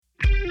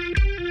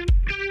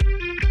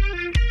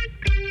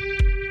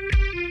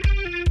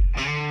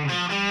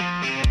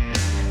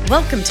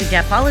Welcome to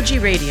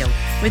Gapology Radio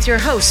with your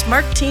hosts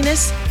Mark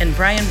Tinas and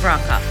Brian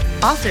Brokoff,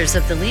 authors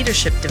of the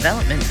leadership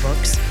development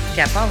books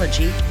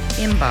Gapology,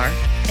 IMBAR,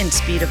 and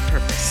Speed of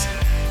Purpose.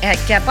 At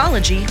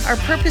Gapology, our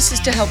purpose is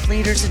to help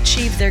leaders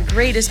achieve their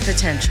greatest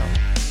potential.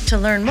 To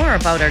learn more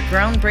about our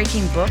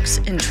groundbreaking books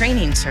and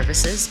training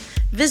services,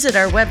 visit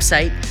our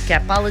website,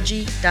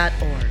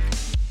 gapology.org.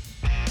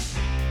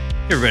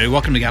 Hey everybody,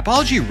 welcome to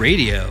Gapology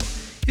Radio.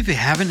 If you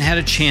haven't had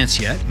a chance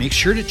yet, make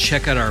sure to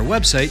check out our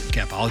website,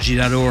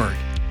 gapology.org.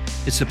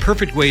 It's the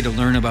perfect way to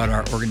learn about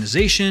our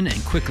organization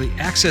and quickly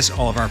access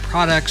all of our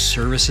products,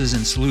 services,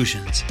 and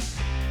solutions.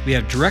 We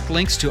have direct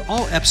links to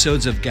all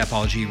episodes of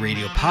Gapology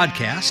Radio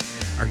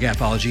Podcast, our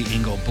Gapology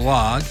Angle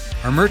blog,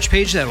 our merch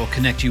page that will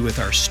connect you with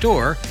our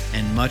store,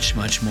 and much,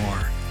 much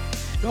more.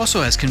 It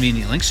also has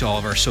convenient links to all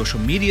of our social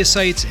media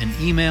sites and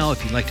email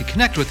if you'd like to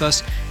connect with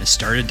us and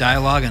start a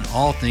dialogue on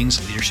all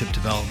things leadership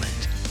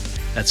development.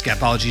 That's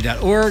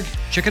gapology.org.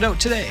 Check it out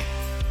today.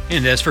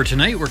 And as for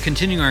tonight, we're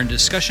continuing our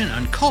discussion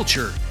on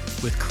culture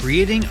with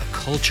creating a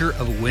culture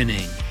of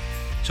winning.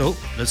 So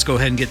let's go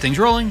ahead and get things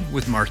rolling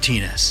with Mark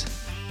Tinas.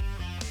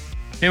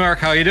 Hey Mark,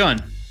 how are you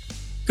doing?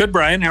 Good,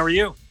 Brian. How are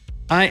you?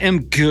 I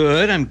am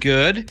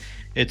good.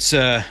 It's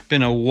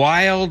been a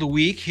wild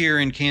week here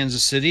in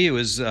Kansas City. It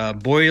was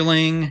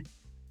boiling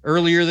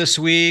earlier this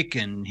week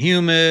and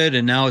humid,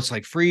 and now it's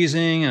like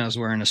freezing. I was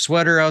wearing a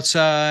sweater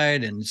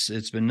outside, and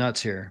it's been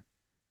nuts here.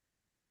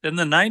 In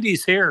the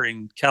 90s here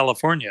in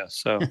California,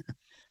 so.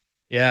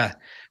 Yeah.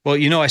 Well,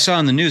 I saw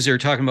in the news they were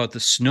talking about the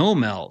snow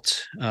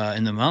melt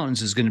in the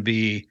mountains is going to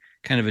be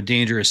kind of a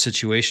dangerous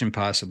situation,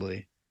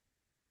 possibly.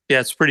 Yeah,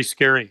 it's pretty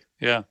scary.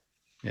 Yeah.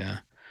 Yeah.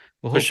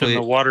 Well, pushing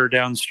the water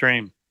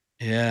downstream.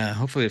 Yeah.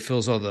 Hopefully it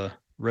fills all the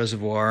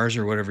reservoirs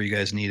or whatever you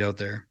guys need out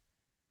there.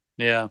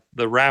 Yeah.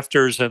 The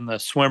rafters and the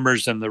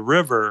swimmers in the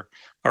river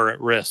are at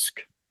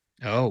risk.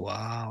 Oh,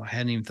 wow. I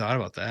hadn't even thought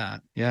about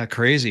that. Yeah.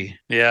 Crazy.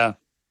 Yeah.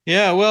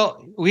 Yeah,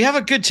 well, we have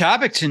a good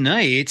topic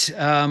tonight.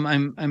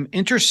 I'm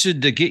interested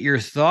to get your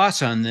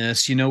thoughts on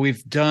this.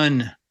 We've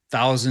done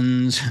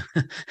thousands,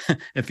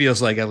 it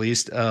feels like at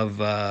least, of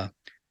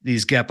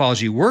these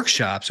Gapology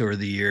workshops over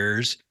the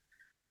years,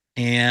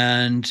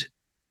 and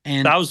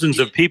thousands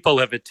of people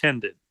have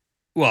attended.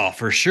 Well,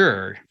 for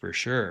sure.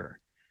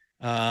 So,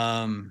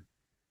 one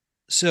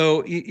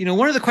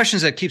of the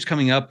questions that keeps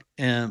coming up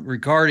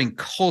regarding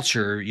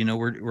culture,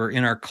 we're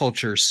in our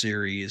culture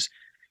series,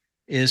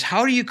 is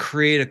how do you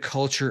create a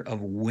culture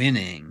of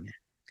winning?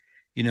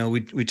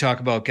 We talk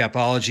about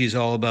Gapology is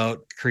all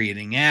about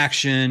creating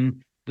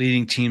action,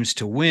 leading teams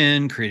to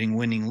win, creating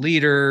winning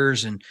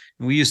leaders, and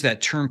we use that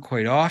term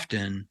quite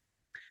often.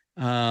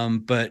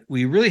 But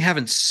we really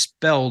haven't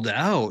spelled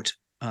out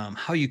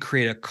how you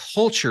create a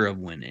culture of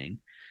winning.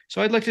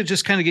 So I'd like to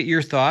just kind of get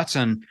your thoughts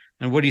on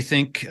what do you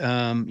think?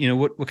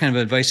 What kind of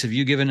advice have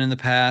you given in the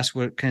past?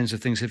 What kinds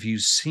of things have you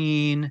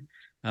seen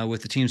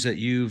with the teams that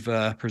you've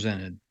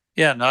presented?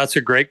 Yeah, no, that's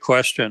a great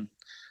question.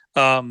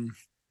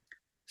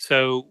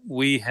 So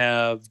we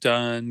have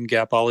done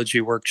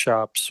Gapology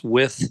workshops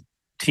with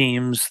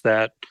teams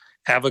that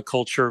have a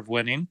culture of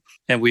winning,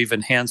 and we've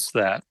enhanced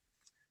that.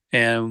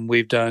 And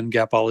we've done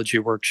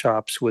Gapology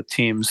workshops with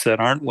teams that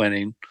aren't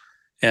winning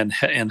and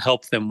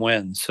help them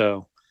win.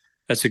 So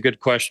that's a good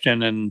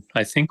question, and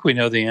I think we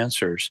know the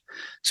answers.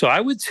 So I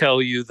would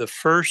tell you the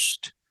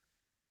first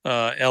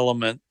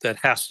element that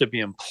has to be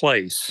in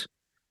place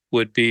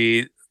would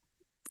be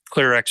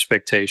clear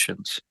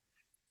expectations.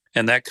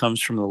 And that comes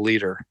from the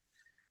leader.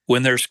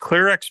 When there's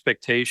clear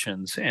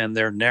expectations and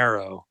they're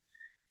narrow,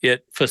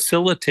 it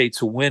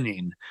facilitates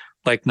winning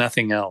like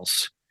nothing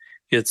else.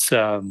 It's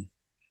a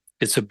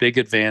big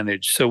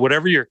advantage. So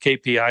whatever your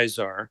KPIs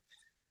are,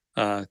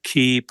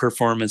 key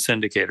performance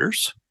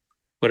indicators,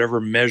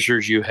 whatever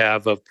measures you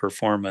have of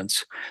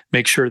performance,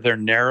 make sure they're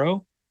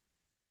narrow.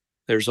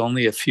 There's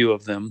only a few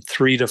of them.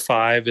 3 to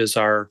 5 is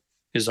our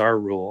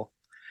rule.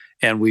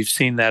 And we've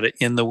seen that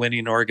in the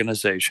winning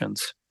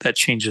organizations. That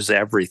changes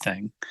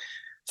everything.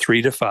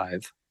 3 to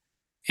 5.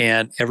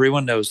 And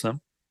everyone knows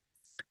them.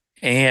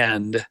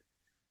 And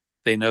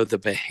they know the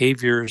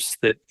behaviors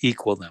that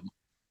equal them.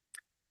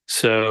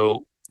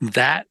 So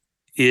that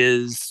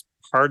is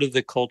part of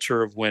the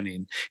culture of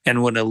winning.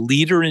 And when a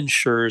leader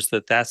ensures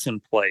that that's in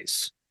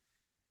place,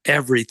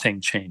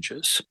 everything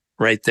changes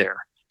right there.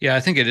 Yeah, I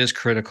think it is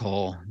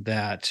critical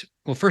that,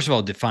 well, first of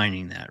all,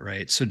 defining that,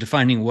 right? So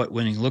defining what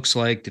winning looks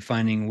like,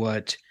 defining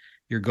what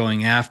you're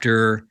going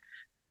after,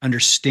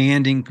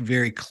 understanding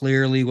very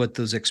clearly what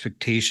those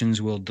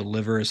expectations will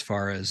deliver as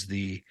far as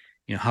the,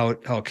 how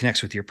it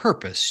connects with your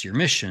purpose, your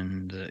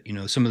mission,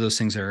 some of those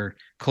things that are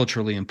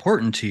culturally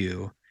important to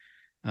you.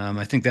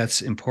 I think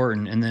that's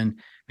important. And then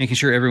making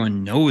sure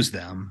everyone knows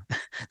them.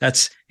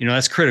 That's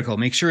critical.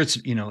 Make sure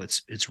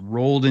it's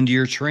rolled into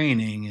your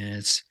training,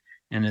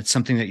 and it's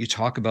something that you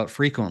talk about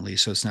frequently,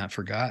 so it's not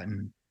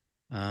forgotten.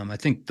 I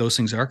think those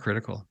things are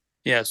critical.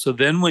 Yeah. So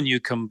then when you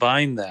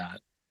combine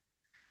that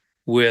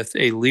with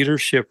a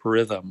leadership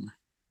rhythm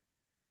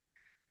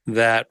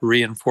that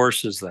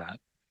reinforces that,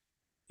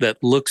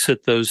 that looks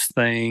at those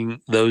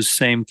same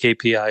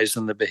KPIs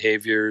and the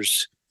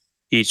behaviors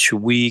each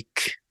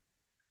week,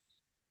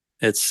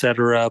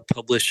 etc.,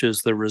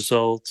 publishes the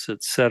results,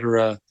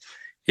 etc.,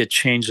 it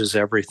changes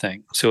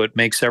everything. So it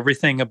makes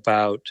everything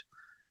about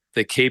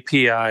the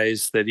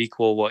KPIs that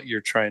equal what you're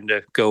trying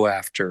to go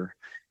after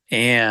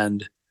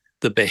and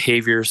the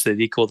behaviors that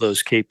equal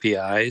those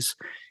KPIs.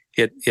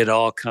 It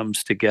all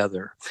comes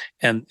together.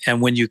 And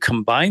when you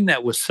combine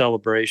that with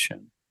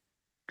celebration,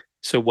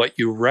 so what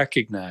you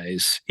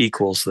recognize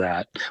equals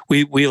that.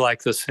 We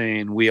like the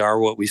saying, we are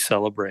what we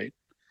celebrate.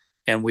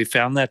 And we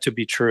found that to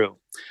be true.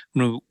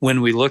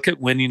 When we look at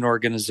winning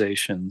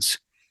organizations,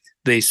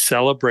 they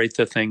celebrate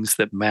the things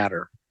that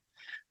matter.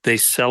 They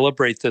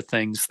celebrate the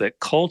things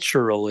that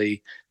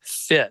culturally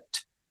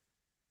fit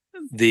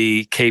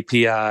the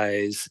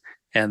KPIs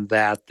and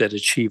that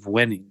achieve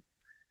winning.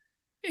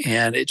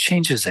 And it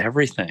changes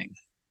everything.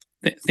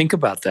 Think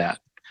about that.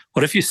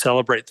 What if you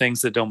celebrate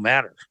things that don't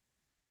matter?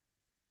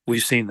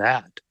 We've seen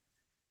that.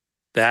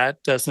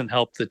 That doesn't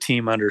help the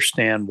team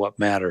understand what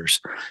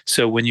matters.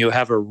 So when you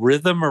have a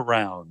rhythm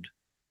around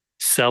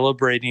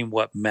celebrating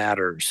what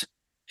matters,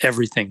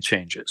 everything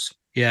changes.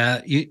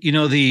 Yeah,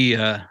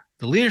 the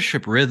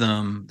leadership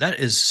rhythm, that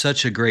is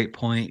such a great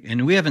point,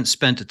 and we haven't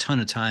spent a ton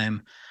of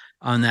time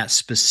on that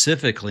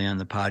specifically on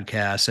the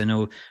podcast. I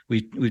know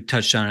we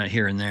touched on it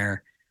here and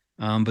there,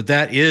 but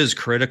that is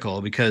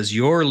critical because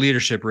your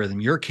leadership rhythm,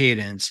 your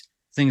cadence,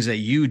 things that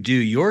you do,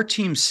 your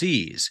team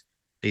sees.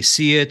 They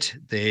see it,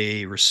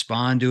 they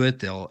respond to it,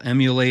 they'll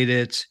emulate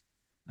it.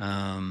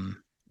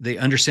 They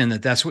understand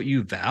that that's what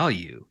you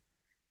value.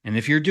 And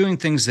if you're doing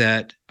things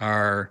that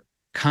are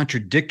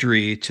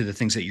contradictory to the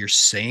things that you're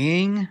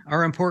saying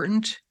are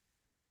important,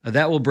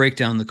 that will break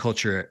down the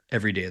culture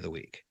every day of the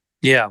week.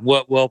 Yeah,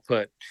 well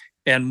put.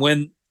 And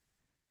when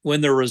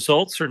the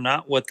results are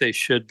not what they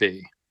should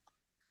be,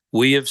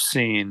 we have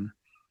seen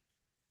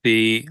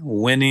the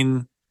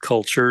winning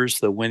cultures,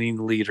 the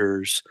winning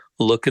leaders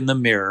look in the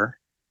mirror,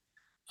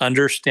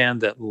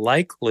 understand that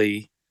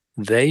likely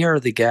they are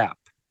the gap.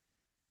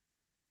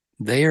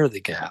 They are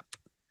the gap.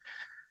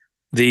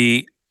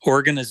 The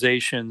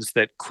organizations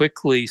that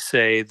quickly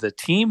say the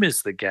team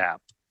is the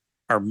gap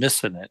are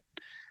missing it.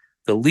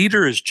 The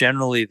leader is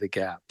generally the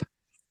gap.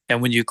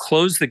 And when you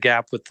close the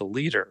gap with the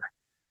leader,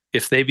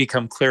 if they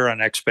become clear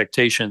on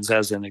expectations,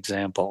 as an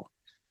example,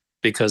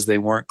 because they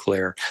weren't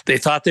clear, they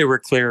thought they were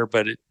clear,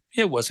 but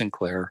it wasn't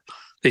clear.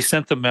 They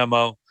sent the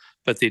memo,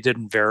 but they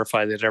didn't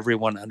verify that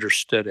everyone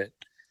understood it.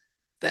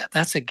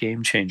 That's a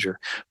game changer.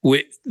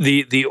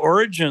 The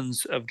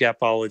origins of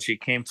Gapology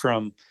came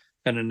from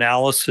an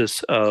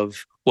analysis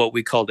of what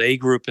we called A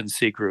group and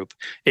C group.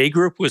 A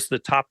group was the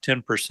top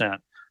 10%,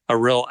 a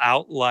real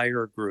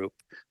outlier group.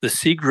 The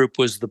C group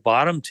was the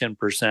bottom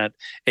 10%,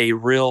 a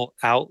real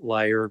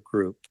outlier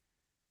group.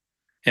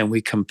 And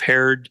we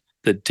compared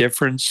the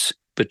difference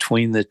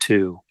between the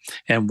two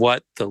and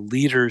what the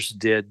leaders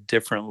did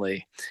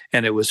differently.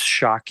 And it was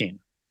shocking.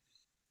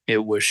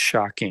 It was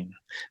shocking.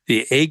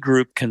 The A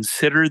group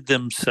considered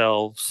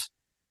themselves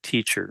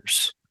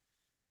teachers.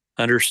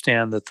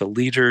 Understand that the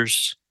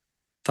leaders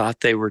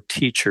thought they were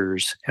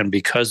teachers, and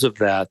because of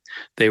that,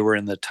 they were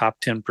in the top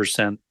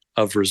 10%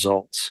 of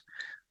results.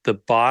 The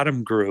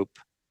bottom group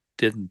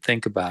didn't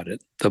think about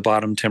it. The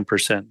bottom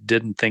 10%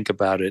 didn't think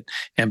about it,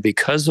 and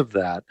because of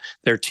that,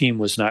 their team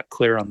was not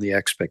clear on the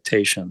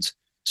expectations.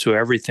 So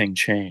everything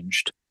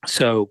changed.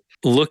 So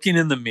looking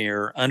in the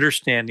mirror,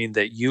 understanding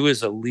that you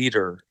as a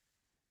leader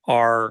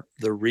are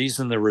the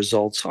reason the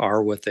results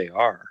are what they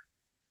are,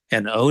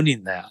 and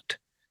owning that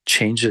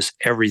changes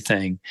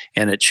everything,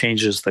 and it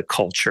changes the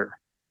culture.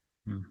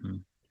 Mm-hmm.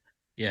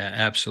 Yeah,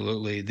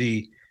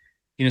 absolutely.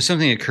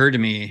 Something occurred to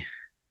me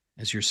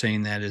as you're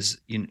saying that is,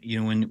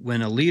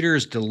 when a leader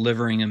is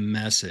delivering a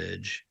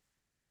message,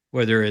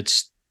 whether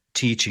it's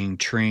teaching,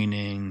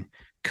 training,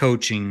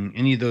 coaching,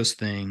 any of those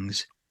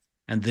things,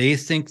 and they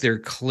think they're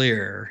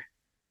clear,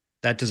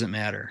 that doesn't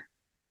matter.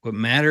 What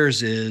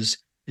matters is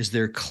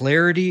there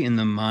clarity in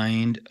the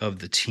mind of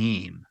the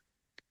team?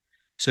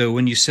 So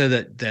when you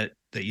said that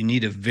you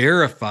need to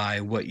verify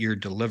what you're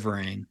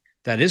delivering,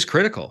 that is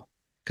critical,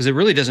 because it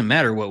really doesn't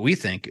matter what we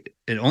think.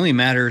 It only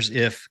matters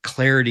if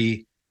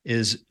clarity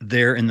is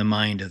there in the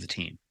mind of the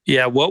team.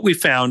 Yeah, what we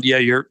found,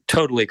 you're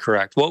totally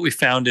correct. What we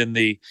found in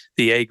the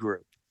A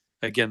group,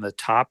 again, the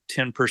top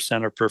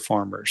 10% of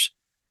performers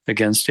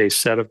against a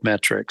set of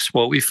metrics,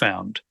 what we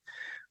found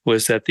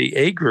was that the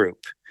A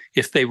group,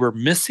 if they were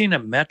missing a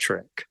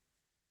metric,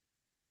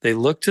 they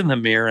looked in the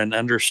mirror and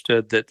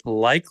understood that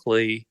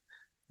likely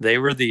they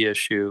were the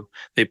issue.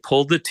 They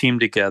pulled the team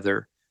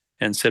together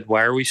and said,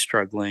 why are we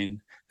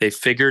struggling? They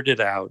figured it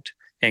out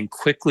and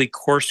quickly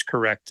course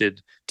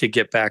corrected to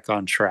get back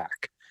on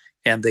track.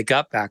 And they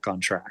got back on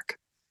track.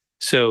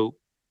 So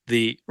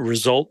the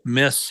result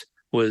miss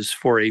was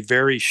for a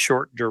very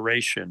short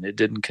duration. It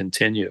didn't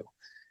continue.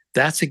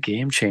 That's a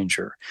game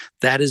changer.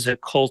 That is a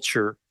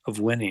culture of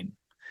winning.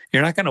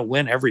 You're not going to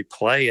win every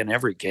play in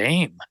every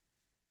game,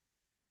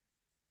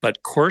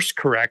 but course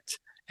correct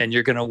and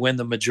you're going to win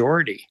the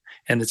majority.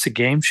 And it's a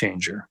game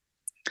changer.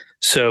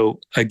 So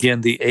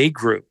again, the A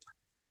group,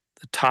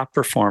 the top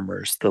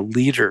performers, the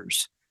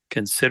leaders,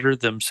 consider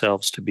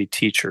themselves to be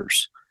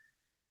teachers.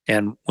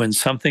 And when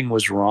something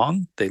was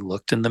wrong, they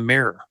looked in the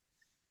mirror.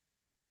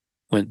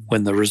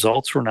 When the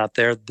results were not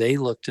there, they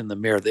looked in the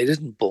mirror. They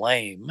didn't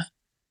blame.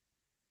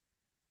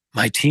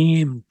 My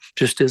team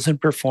just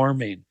isn't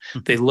performing.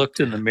 They looked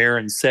in the mirror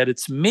and said,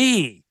 it's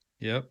me.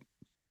 Yep.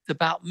 It's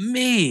about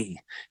me.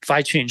 If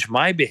I change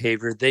my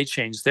behavior, they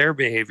change their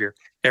behavior,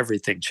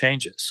 everything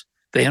changes.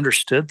 They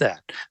understood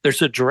that.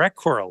 There's a direct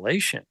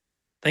correlation.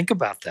 Think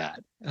about that.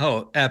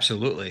 Oh,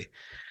 absolutely.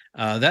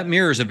 That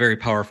mirror is a very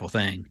powerful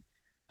thing.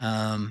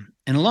 And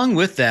along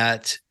with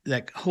that,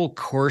 that whole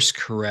course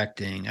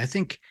correcting, I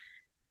think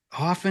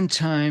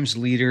oftentimes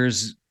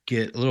leaders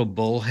get a little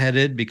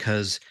bullheaded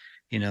because,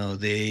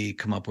 they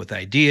come up with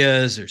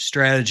ideas or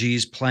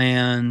strategies,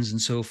 plans,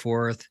 and so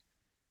forth.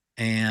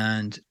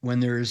 And when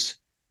there's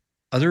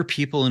other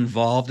people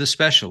involved,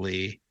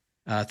 especially,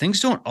 things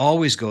don't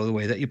always go the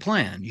way that you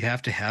plan. You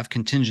have to have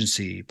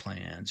contingency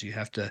plans. You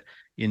have to,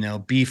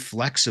 be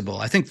flexible.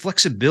 I think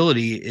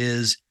flexibility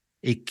is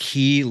a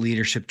key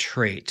leadership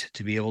trait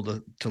to be able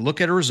to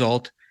look at a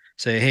result,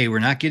 say, hey, we're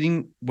not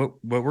getting what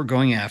we're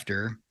going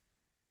after.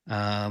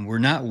 We're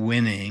not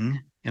winning.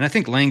 And I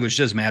think language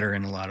does matter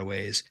in a lot of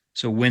ways.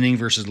 So winning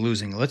versus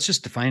losing, let's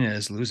just define it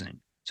as losing.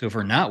 So if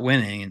we're not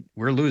winning,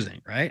 we're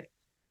losing, right?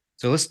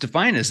 So let's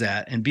define as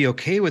that and be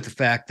okay with the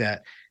fact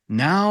that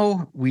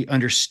now we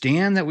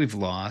understand that we've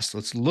lost.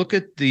 Let's look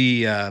at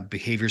the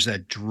behaviors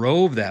that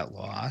drove that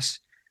loss.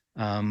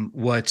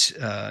 What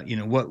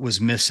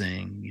was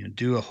missing,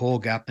 do a whole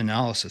gap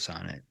analysis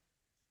on it.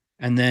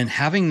 And then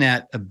having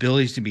that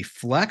ability to be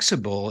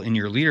flexible in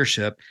your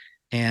leadership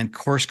and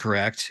course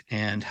correct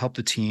and help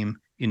the team,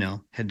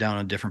 head down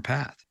a different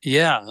path.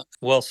 Yeah,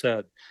 well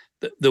said.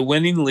 The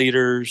winning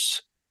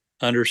leaders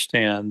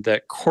understand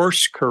that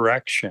course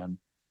correction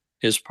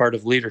is part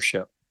of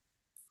leadership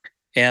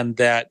and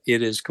that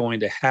it is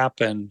going to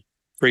happen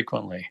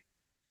frequently.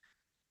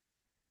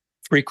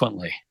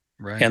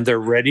 Right. And they're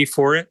ready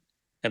for it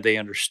and they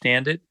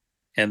understand it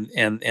and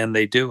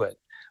they do it.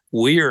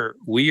 We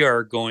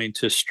are going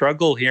to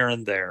struggle here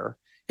and there,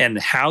 and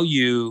how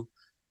you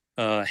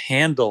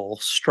handle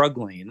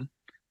struggling,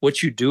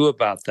 what you do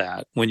about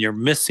that when you're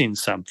missing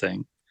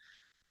something,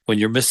 when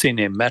you're missing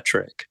a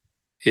metric,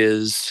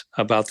 is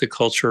about the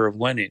culture of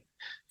winning.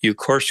 You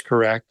course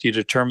correct, you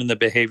determine the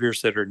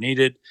behaviors that are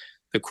needed,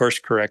 the course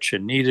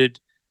correction needed,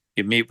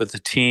 you meet with the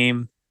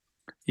team,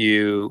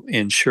 you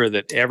ensure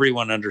that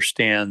everyone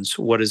understands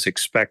what is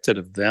expected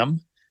of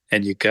them,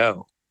 and you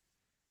go.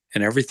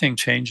 And everything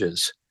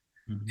changes.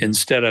 Mm-hmm.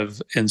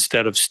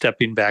 Instead of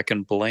stepping back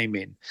and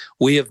blaming.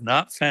 We have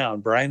not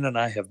found, Brian and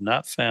I have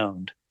not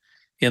found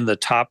in the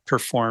top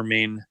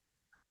performing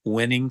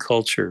winning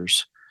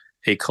cultures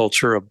a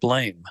culture of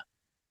blame.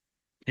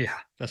 Yeah,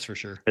 that's for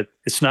sure.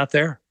 It's not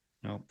there.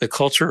 No. The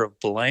culture of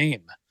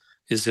blame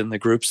is in the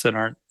groups that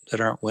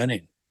aren't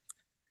winning.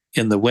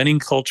 In the winning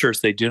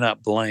cultures, they do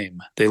not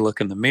blame. They look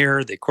in the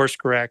mirror, they course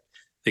correct,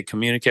 they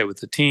communicate with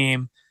the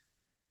team.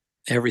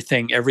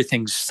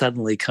 Everything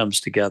suddenly comes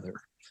together.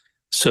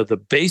 So the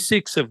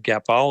basics of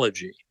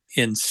Gapology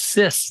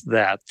insists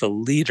that the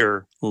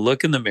leader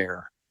look in the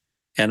mirror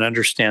and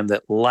understand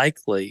that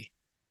most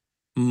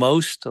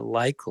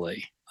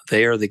likely,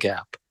 they are the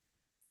gap.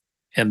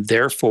 And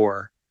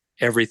therefore,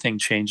 everything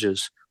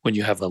changes when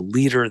you have a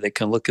leader that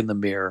can look in the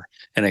mirror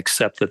and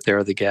accept that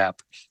they're the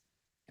gap.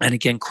 And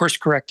again, course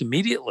correct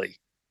immediately.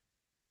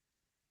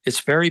 It's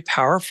very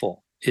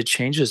powerful. It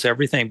changes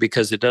everything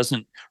because it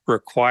doesn't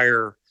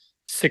require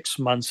 6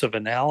 months of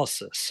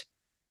analysis.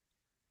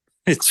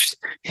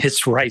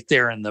 It's right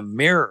there in the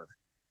mirror.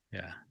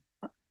 Yeah.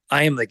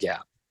 I am the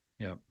gap.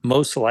 Yep.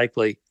 Most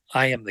likely,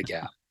 I am the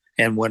gap.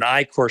 And when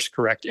I course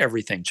correct,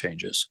 everything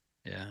changes.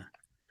 Yeah.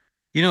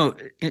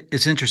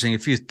 It's interesting.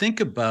 If you think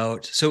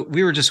about, so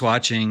we were just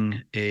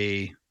watching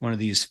one of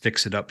these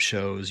fix it up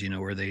shows,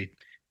 where they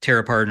tear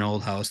apart an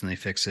old house and they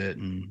fix it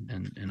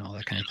and all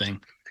that kind of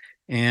thing.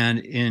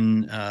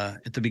 And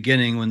at the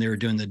beginning, when they were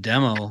doing the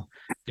demo,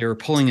 they were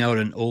pulling out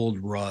an old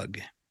rug,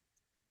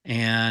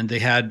 and they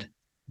had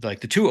like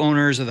the two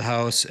owners of the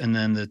house and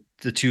then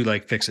the two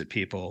like fix it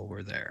people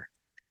were there,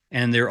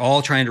 and they're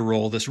all trying to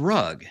roll this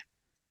rug.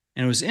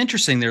 And it was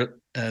interesting.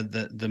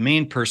 The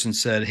main person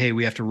said, hey,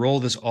 we have to roll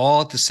this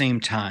all at the same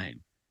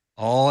time,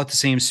 all at the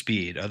same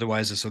speed.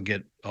 Otherwise this will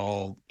get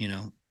all,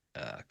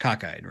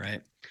 cockeyed.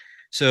 Right.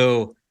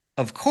 So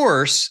of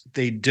course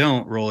they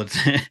don't roll it,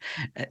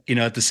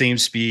 at the same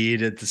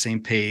speed, at the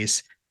same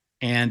pace.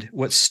 And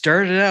what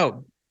started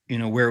out,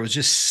 where it was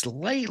just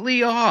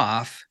slightly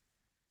off,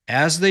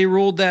 as they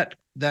rolled that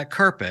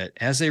carpet,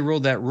 as they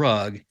rolled that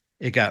rug,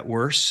 it got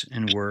worse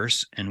and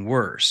worse and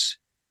worse.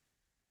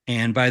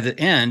 And by the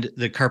end,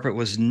 the carpet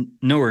was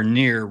nowhere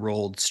near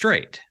rolled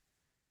straight.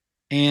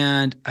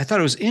 And I thought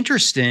it was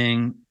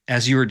interesting,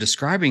 as you were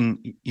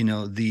describing,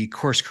 the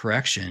course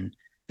correction,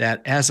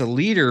 that as a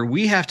leader,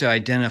 we have to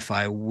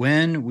identify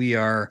when we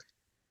are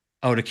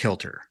out of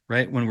kilter,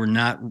 right? When we're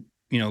not,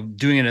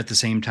 doing it at the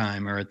same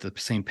time or at the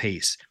same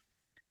pace.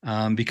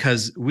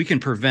 because we can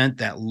prevent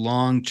that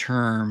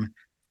long-term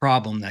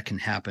problem that can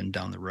happen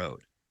down the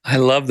road. I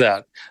love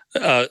that.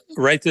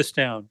 Write this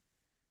down.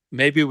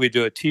 Maybe we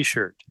do a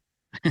t-shirt.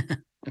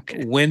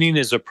 Okay. Winning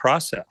is a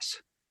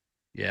process.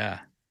 Yeah.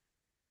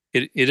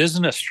 It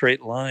isn't a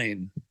straight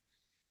line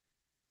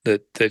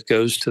that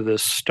goes to the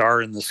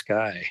star in the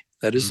sky.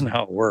 That isn't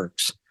how it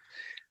works.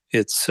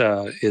 It's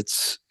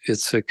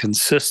a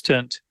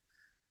consistent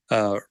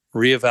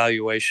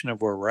reevaluation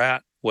of where we're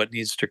at, what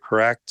needs to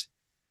correct,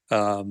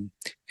 and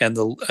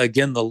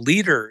the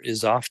leader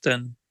is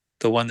often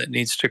the one that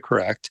needs to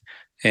correct,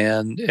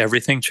 and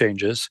everything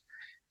changes,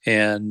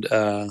 and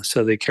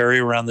so they carry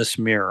around this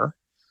mirror.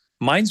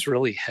 Mine's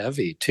really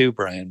heavy too,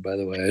 Brian, by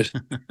the way.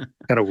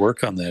 Got to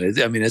work on that.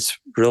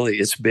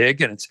 It's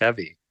big and it's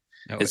heavy.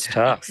 It's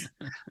tough,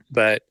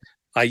 but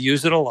I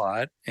use it a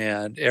lot.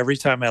 And every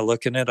time I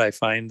look in it, I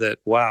find that,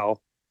 wow,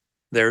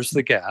 there's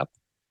the gap.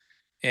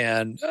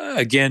 And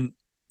again,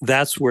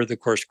 that's where the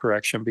course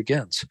correction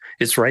begins.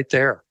 It's right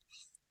there.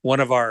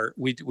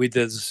 We did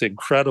this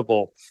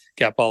incredible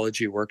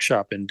Gapology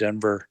workshop in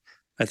Denver.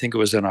 I think it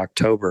was in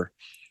October.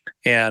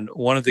 And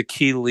one of the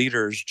key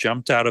leaders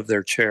jumped out of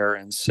their chair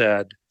and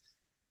said,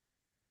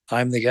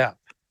 I'm the gap.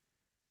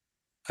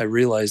 I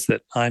realized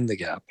that I'm the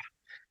gap.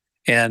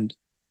 And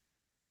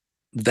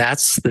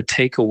that's the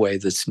takeaway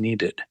that's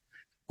needed.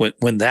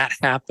 When that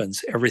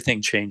happens,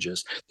 everything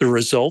changes. The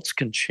results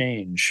can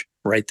change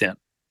right then.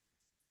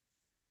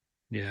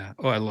 Yeah.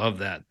 Oh, I love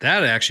that.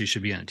 That actually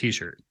should be on a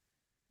t-shirt.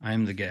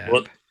 I'm the gap.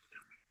 Well,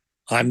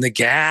 I'm the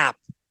gap.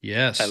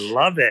 Yes. I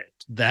love it.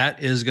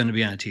 That is going to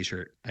be on a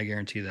t-shirt. I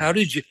guarantee that.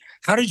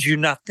 How did you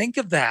not think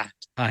of that?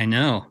 I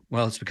know.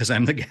 Well, it's because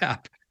I'm the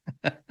gap.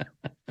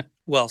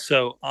 Well,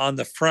 so on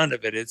the front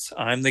of it, it's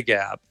I'm the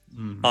gap.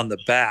 Mm-hmm. On the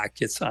back,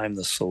 it's I'm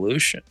the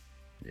solution.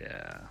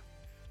 Yeah.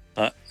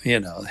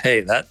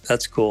 Hey,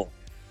 that's cool.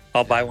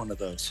 I'll buy one of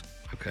those.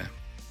 Okay.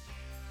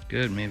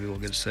 Good. Maybe we'll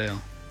get a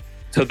sale.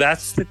 So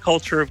that's the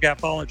culture of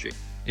Gapology.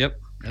 Yep.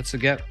 That's the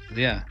gap.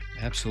 Yeah,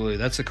 absolutely.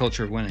 That's the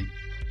culture of winning.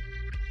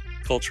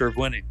 Culture of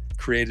winning,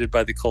 created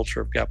by the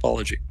culture of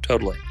Gapology.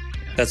 Totally.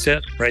 Yeah. That's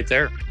it right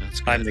there. That's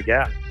good. I'm the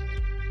gap.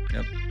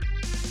 Yep.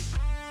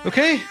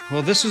 Okay.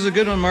 Well, this was a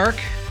good one, Mark.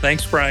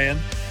 Thanks, Brian.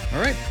 All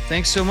right.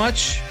 Thanks so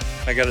much.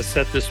 I got to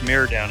set this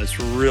mirror down. It's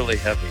really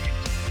heavy.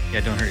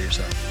 Yeah, don't hurt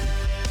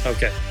yourself.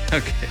 Okay.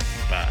 Okay.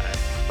 Bye.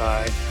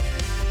 Bye.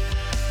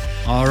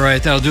 All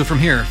right, that'll do it from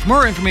here. For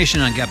more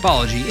information on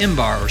Gapology,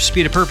 IMBAR, or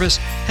Speed of Purpose,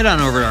 head on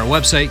over to our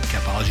website,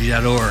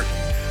 gapology.org.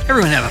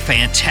 Everyone have a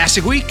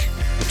fantastic week.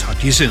 We'll talk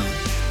to you soon.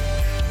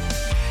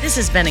 This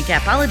has been a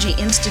Gapology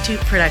Institute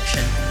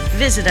production.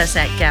 Visit us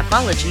at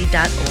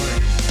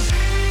gapology.org.